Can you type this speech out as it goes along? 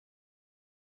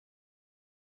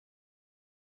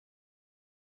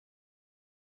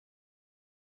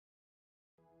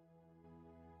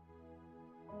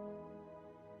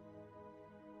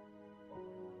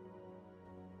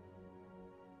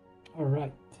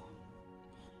Alright,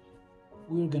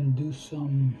 we're going to do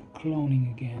some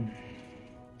cloning again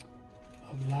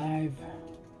of live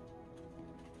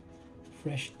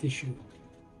fresh tissue.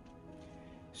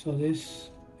 So this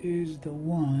is the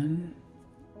one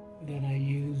that I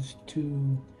used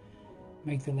to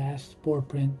make the last spore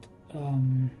print,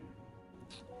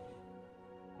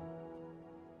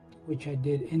 which I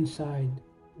did inside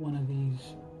one of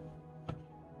these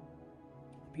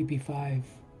PP5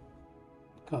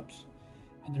 cups.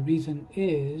 And the reason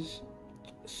is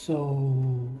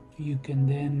so you can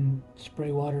then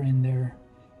spray water in there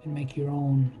and make your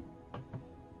own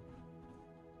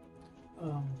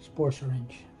spore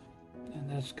syringe, and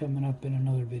that's coming up in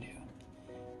another video.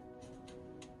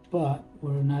 But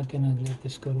we're not gonna let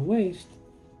this go to waste,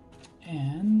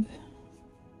 and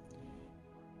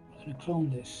we're gonna clone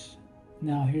this.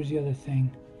 Now here's the other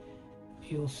thing.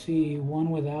 You'll see one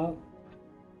without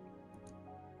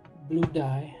blue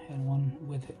dye and one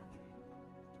with it.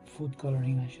 Food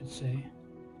coloring, I should say.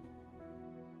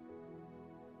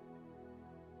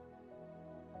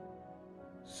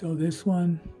 So this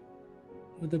one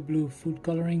with the blue food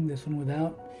coloring, this one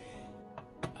without.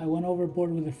 I went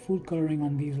overboard with the food coloring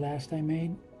on these last I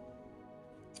made,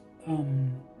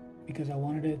 because I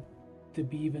wanted it to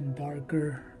be even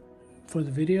darker for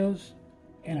the videos,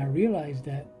 and I realized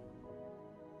that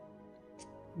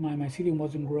my mycelium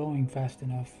wasn't growing fast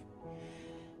enough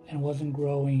and wasn't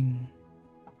growing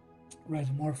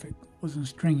rhizomorphic, wasn't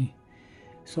stringy.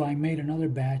 So I made another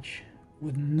batch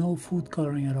with no food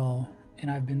coloring at all, and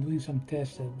I've been doing some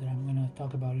tests that I'm going to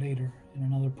talk about later in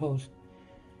another post,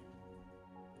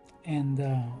 and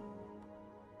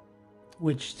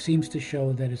which seems to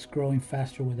show that it's growing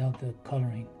faster without the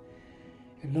coloring.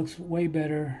 It looks way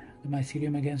better, the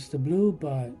mycelium against the blue,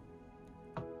 but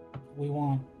we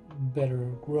want better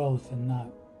growth and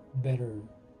not better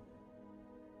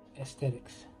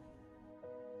aesthetics.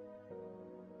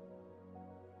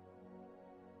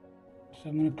 So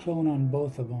I'm going to clone on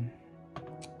both of them,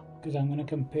 because I'm going to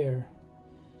compare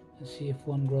and see if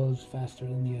one grows faster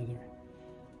than the other.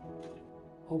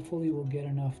 Hopefully we'll get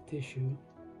enough tissue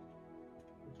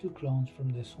for 2 clones from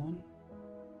this one.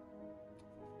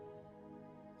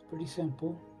 It's pretty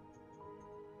simple.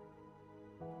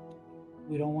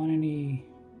 We don't want any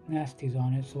nasties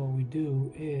on it, so what we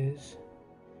do is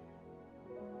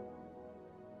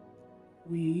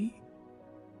we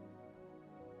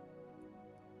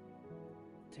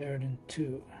tear it in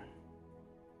 2.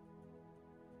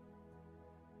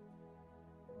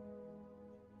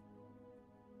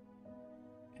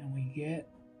 And we get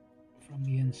from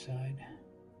the inside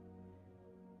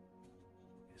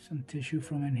some tissue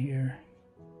from in here.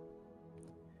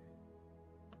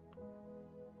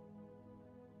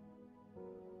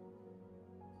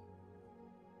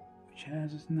 Which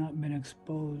has not been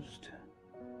exposed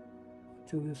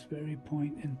till this very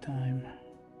point in time.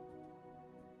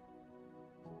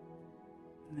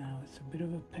 Now it's a bit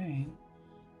of a pain,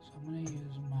 so I'm going to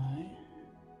use my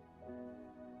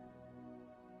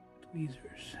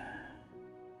tweezers.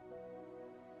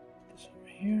 This over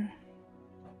here,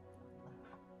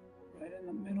 right in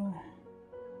the middle,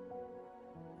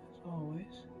 as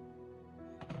always.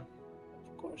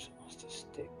 Of course, it wants to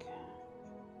stick.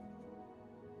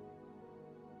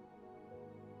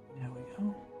 There we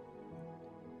go.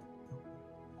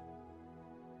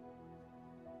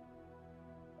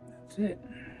 That's it.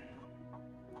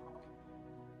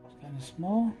 It's kind of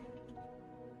small.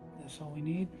 That's all we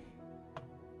need.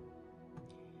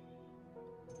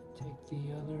 Take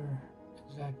the other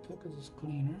X-Acto because it's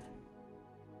cleaner.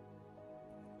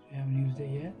 We haven't used it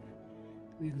yet.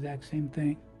 The exact same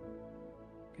thing.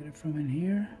 Get it from in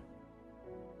here,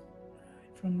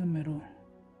 right from the middle.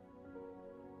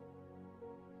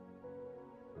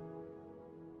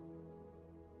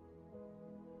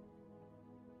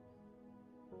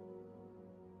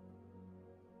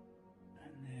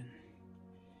 And then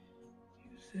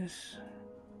use this.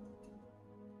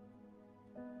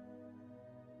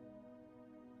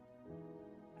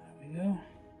 Go.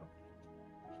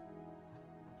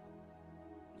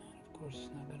 Of course, it's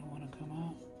not going to want to come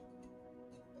out.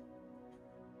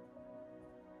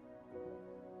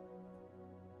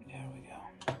 There we go.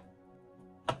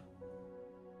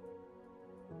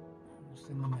 Almost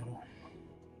in the middle.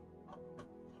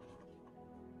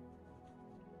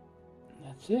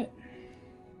 That's it.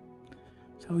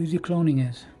 That's how easy cloning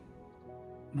is.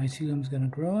 Mycelium's going to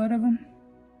grow out of them,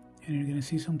 and you're going to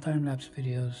see some time-lapse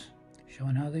videos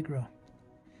showing how they grow.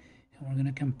 And we're going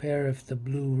to compare if the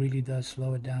blue really does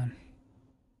slow it down.